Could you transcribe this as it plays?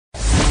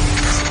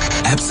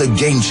Absa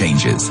Game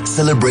Changers,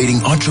 celebrating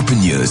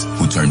entrepreneurs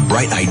who turn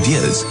bright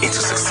ideas into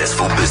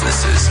successful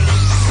businesses.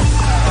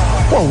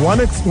 Well,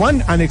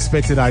 one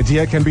unexpected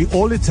idea can be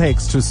all it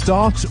takes to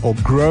start or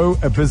grow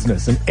a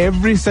business. And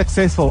every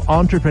successful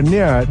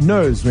entrepreneur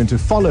knows when to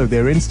follow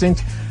their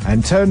instinct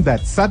and turn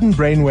that sudden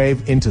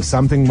brainwave into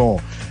something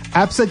more.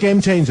 Absa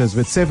Game Changers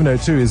with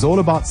 702 is all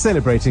about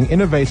celebrating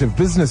innovative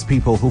business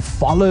people who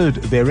followed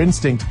their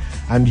instinct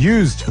and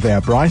used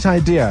their bright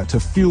idea to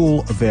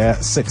fuel their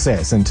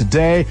success. And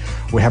today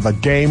we have a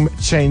game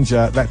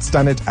changer that's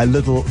done it a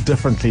little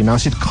differently. Now,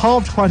 she'd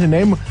carved quite a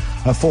name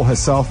for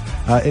herself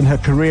in her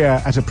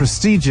career at a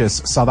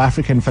prestigious South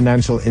African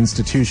financial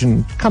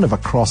institution kind of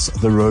across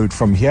the road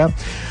from here.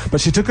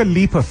 But she took a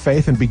leap of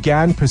faith and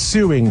began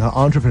pursuing her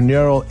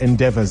entrepreneurial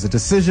endeavors, a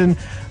decision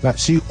that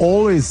she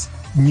always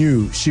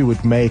knew she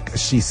would make.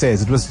 She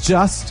says it was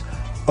just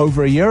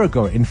over a year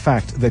ago, in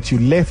fact, that you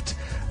left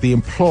the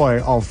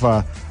employ of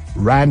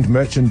Rand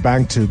Merchant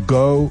Bank to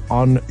go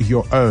on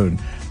your own.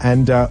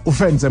 And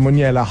Ufenze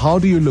Munyela, how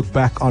do you look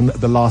back on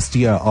the last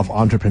year of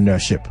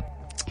entrepreneurship?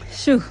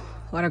 Shoo,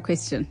 what a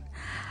question.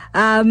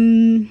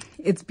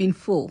 It's been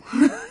full.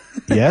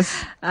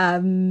 Yes.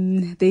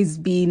 There's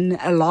been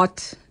a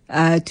lot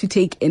to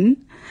take in.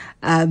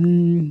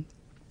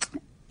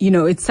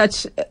 It's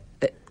such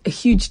a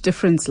huge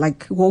difference,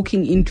 like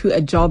walking into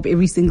a job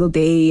every single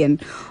day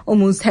and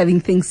almost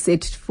having things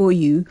set for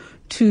you,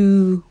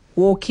 to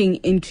walking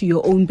into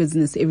your own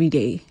business every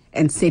day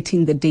and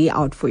setting the day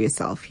out for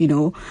yourself,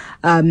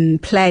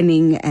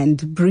 planning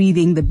and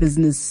breathing the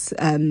business,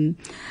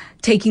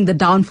 taking the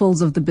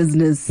downfalls of the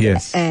business,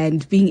 yes,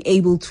 and being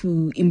able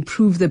to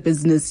improve the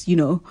business,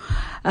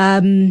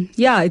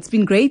 it's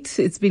been great.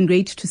 It's been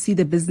great to see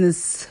the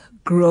business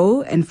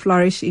grow and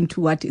flourish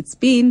into what it's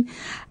been.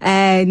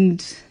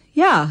 And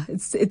yeah,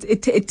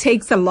 it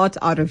takes a lot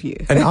out of you.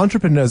 And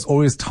entrepreneurs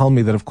always tell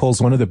me that, of course,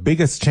 one of the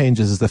biggest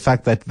changes is the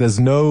fact that there's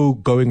no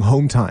going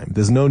home time.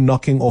 There's no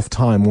knocking off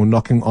time or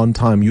knocking on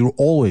time. You're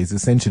always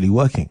essentially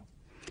working.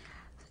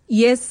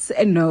 Yes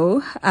and no.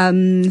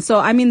 So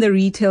I'm in the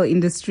retail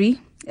industry,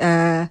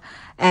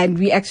 and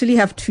we actually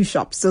have two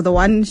shops. So the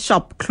one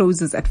shop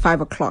closes at 5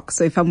 o'clock.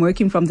 So if I'm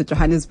working from the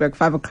Johannesburg,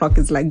 5 o'clock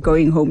is like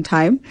going home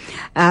time.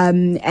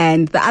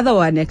 And the other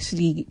one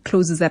actually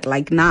closes at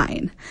like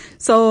 9.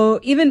 So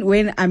even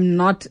when I'm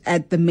not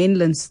at the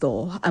mainland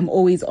store, I'm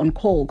always on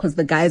call because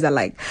the guys are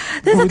like,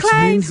 there's a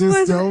client. Which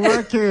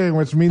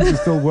means you're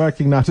still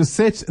working. Now, to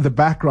set the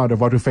background of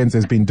what Ufenze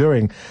has been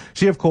doing,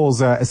 she, of course,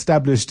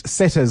 established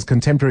Setters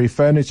Contemporary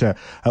Furniture,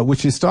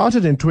 which she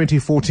started in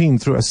 2014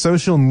 through a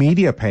social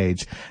media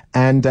page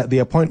and the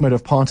appointment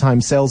of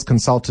part-time sales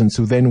consultants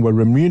who then were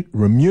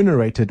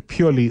remunerated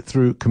purely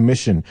through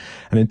commission.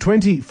 And in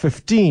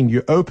 2015,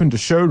 you opened a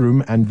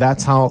showroom, and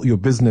that's how your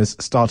business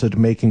started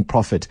making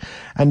profit.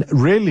 And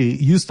really,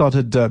 you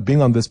started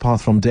being on this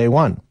path from day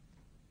one.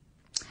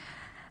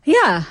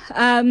 Yeah.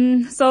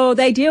 So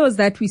the idea was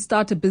that we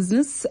start a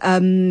business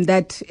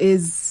that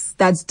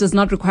does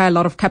not require a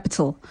lot of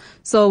capital.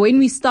 So when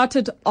we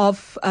started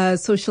off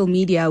social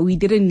media, we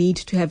didn't need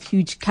to have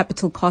huge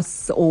capital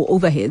costs or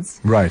overheads.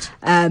 Right.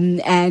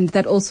 And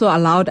that also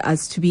allowed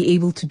us to be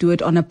able to do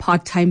it on a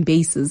part-time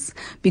basis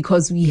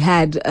because we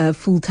had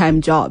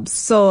full-time jobs.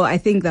 So I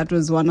think that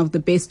was one of the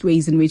best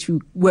ways in which we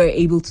were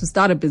able to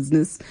start a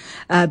business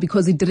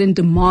because it didn't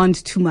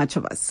demand too much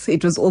of us.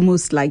 It was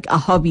almost like a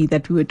hobby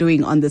that we were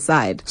doing on the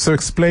side. So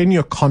explain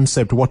your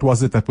concept. What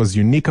was it that was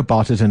unique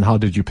about it, and how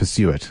did you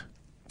pursue it?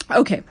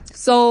 Okay,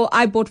 so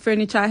I bought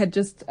furniture. I had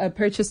just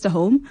purchased a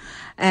home,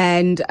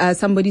 and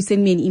somebody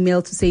sent me an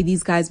email to say,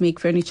 these guys make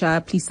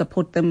furniture, please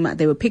support them.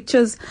 There were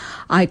pictures.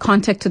 I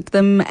contacted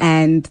them,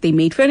 and they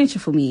made furniture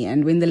for me.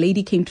 And when the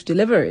lady came to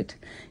deliver it,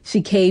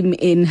 she came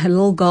in her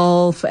little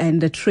Golf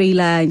and a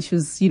trailer, and she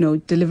was,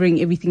 delivering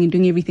everything and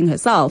doing everything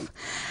herself.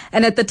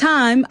 And at the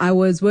time, I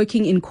was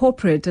working in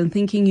corporate and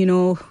thinking,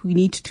 we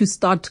need to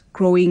start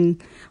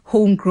growing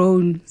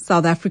homegrown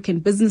South African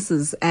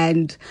businesses.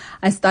 And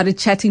I started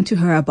chatting to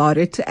her about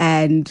it,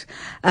 and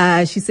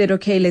she said,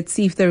 okay, let's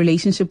see if the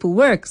relationship will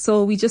work.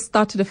 So we just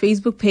started a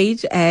Facebook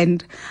page,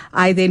 and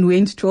I then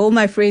went to all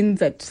my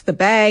friends at the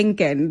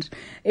bank and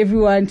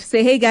everyone to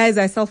say, hey guys,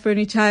 I sell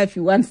furniture if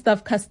you want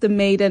stuff custom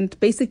made. And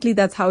basically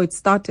that's how it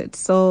started.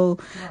 So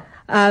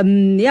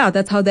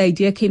that's how the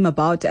idea came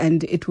about,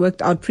 and it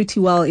worked out pretty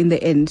well in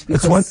the end.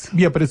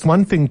 But it's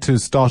one thing to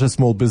start a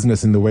small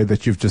business in the way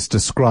that you've just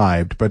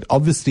described, but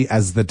obviously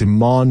as the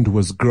demand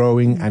was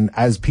growing and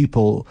as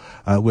people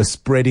were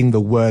spreading the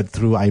word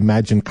through, I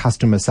imagine,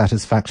 customer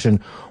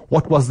satisfaction,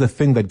 what was the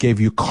thing that gave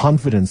you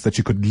confidence that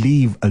you could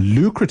leave a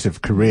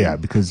lucrative career?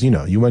 Because,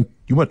 you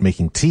weren't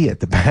making tea at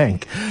the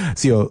bank.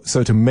 So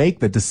to make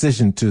the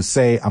decision to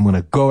say, I'm going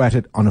to go at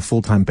it on a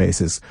full-time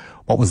basis,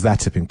 what was that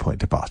tipping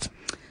point about?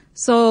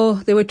 So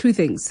there were two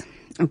things.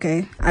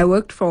 Okay. I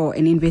worked for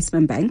an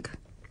investment bank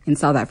in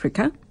South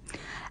Africa,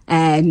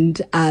 and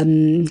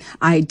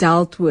I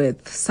dealt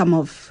with some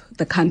of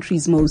the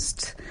country's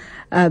most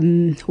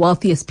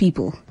wealthiest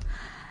people.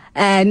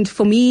 And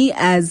for me,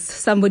 as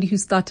somebody who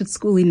started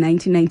school in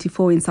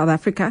 1994 in South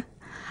Africa,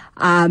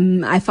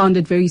 I found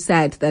it very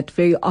sad that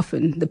very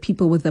often the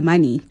people with the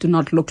money do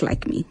not look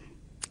like me.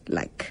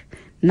 Like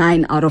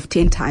 9 out of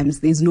 10 times,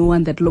 there's no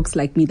one that looks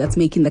like me that's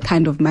making the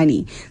kind of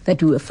money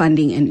that we were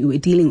funding and we were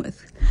dealing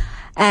with.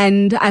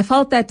 And I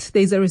felt that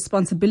there's a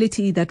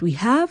responsibility that we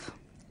have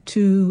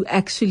to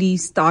actually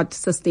start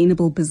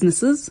sustainable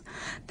businesses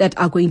that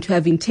are going to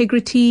have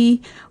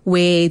integrity,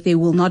 where there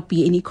will not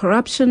be any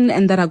corruption,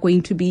 and that are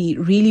going to be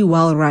really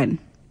well run.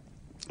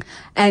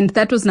 And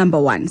that was number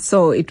one.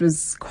 So it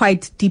was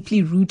quite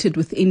deeply rooted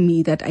within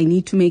me that I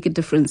need to make a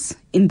difference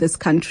in this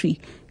country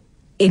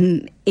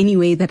in any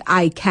way that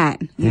I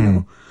can, you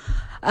know.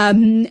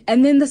 And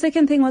then the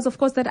second thing was, of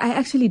course, that I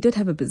actually did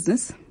have a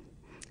business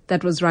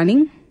that was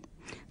running,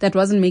 that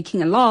wasn't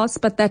making a loss,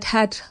 but that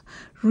had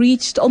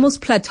reached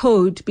almost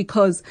plateaued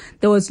because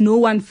there was no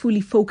one fully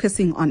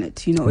focusing on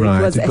it. You know, Right,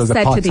 it was it was a a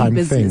Saturday part-time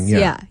business. thing,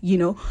 yeah. You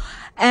know.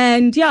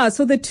 And yeah,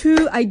 so the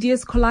two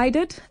ideas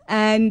collided,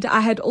 and I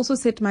had also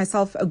set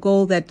myself a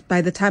goal that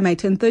by the time I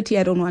turn 30,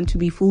 I don't want to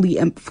be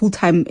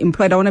full-time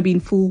employed. I want to be in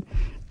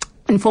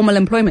formal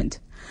employment.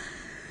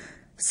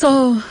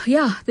 So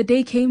yeah, the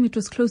day came, it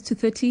was close to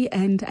 30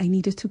 and I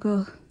needed to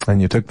go.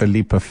 And you took the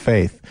leap of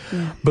faith.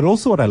 Yeah. But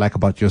also what I like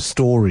about your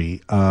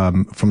story,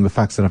 from the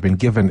facts that I've been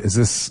given,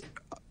 is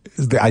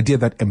the idea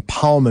that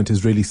empowerment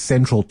is really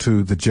central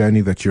to the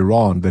journey that you're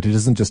on, that it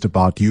isn't just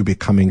about you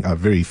becoming a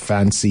very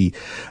fancy,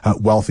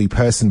 wealthy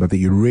person, but that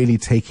you're really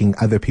taking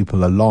other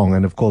people along.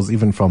 And of course,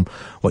 even from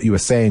what you were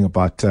saying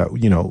about,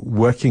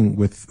 working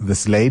with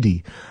this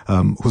lady,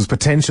 whose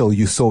potential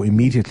you saw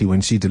immediately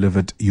when she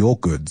delivered your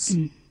goods.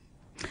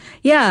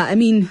 Yeah, I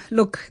mean,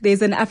 look,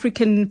 there's an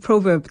African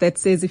proverb that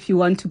says if you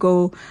want to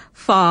go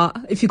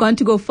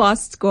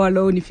fast, go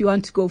alone. If you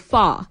want to go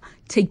far,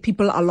 take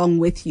people along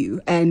with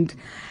you. And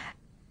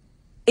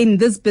in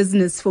this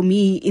business, for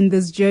me, in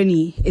this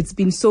journey, it's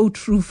been so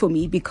true for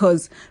me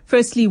because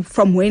firstly,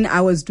 from when I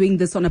was doing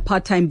this on a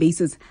part-time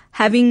basis,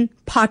 having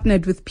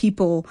partnered with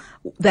people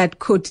that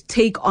could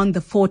take on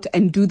the fort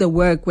and do the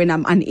work when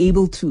I'm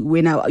unable to,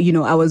 when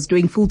I was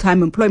doing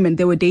full-time employment,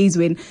 there were days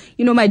when,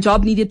 my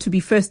job needed to be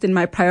first in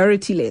my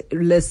priority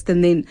list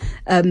and then,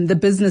 the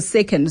business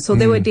second. So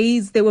there were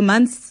days, there were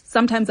months,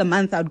 sometimes a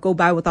month I'd go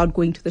by without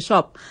going to the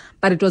shop,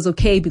 but it was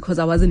okay because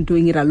I wasn't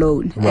doing it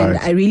alone. Right. And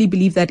I really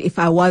believe that if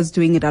I was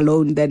doing it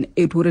alone, then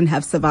it wouldn't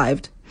have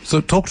survived. So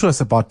talk to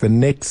us about the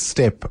next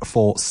step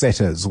for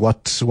Setters.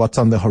 What's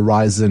on the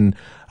horizon?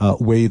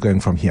 Where are you going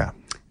from here?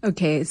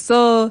 Okay,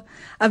 so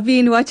I've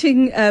been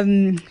watching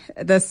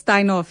the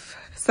Steinhoff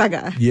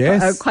saga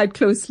Yes. quite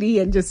closely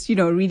and just,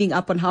 reading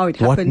up on how it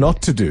happened. What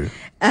not to do?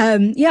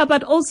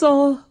 But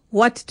also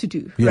what to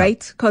do, Yeah.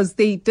 right? Because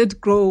they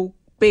did grow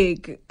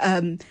big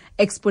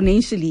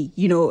exponentially.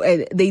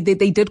 They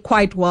did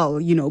quite well,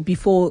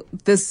 before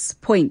this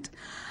point.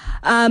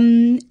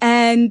 I'd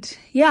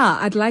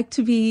like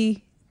to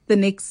be the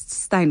next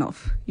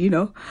Steinhoff,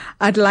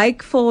 I'd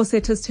like for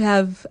Setters to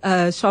have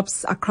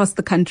shops across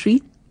the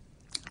country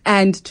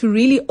and to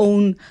really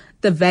own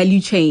the value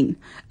chain,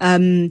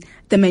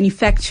 the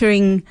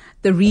manufacturing,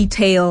 the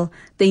retail,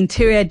 the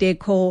interior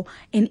decor,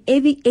 and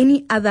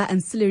any other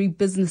ancillary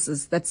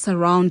businesses that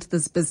surround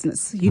this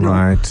business,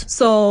 Right.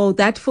 So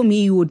that for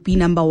me would be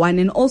number one.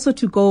 And also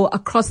to go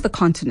across the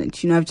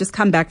continent. I've just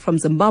come back from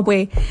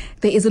Zimbabwe.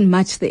 There isn't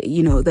much there,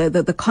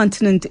 the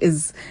continent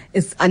is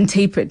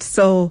untapered.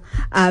 So,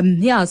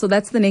 so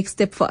that's the next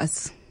step for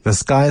us. The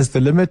sky's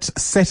the limit.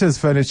 Setters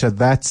Furniture,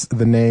 that's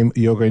the name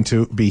you're going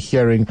to be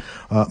hearing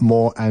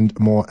more and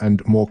more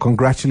and more.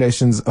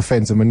 Congratulations,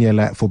 Ofenza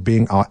Monyela, for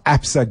being our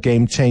ABSA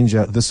game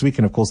changer this week.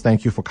 And of course,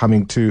 thank you for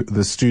coming to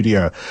the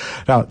studio.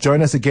 Now,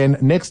 join us again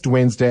next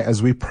Wednesday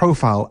as we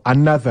profile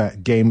another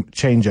game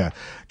changer.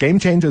 Game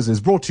Changers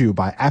is brought to you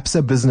by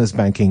ABSA Business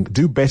Banking.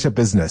 Do better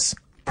business.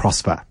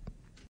 Prosper.